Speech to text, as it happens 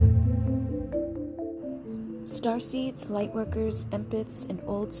Starseeds, Lightworkers, Empaths, and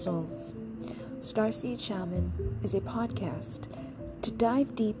Old Souls. Starseed Shaman is a podcast to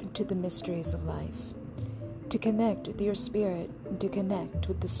dive deep into the mysteries of life, to connect with your spirit and to connect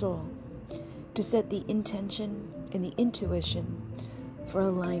with the soul, to set the intention and the intuition for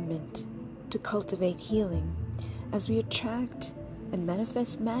alignment, to cultivate healing as we attract and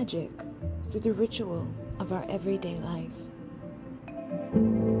manifest magic through the ritual of our everyday life.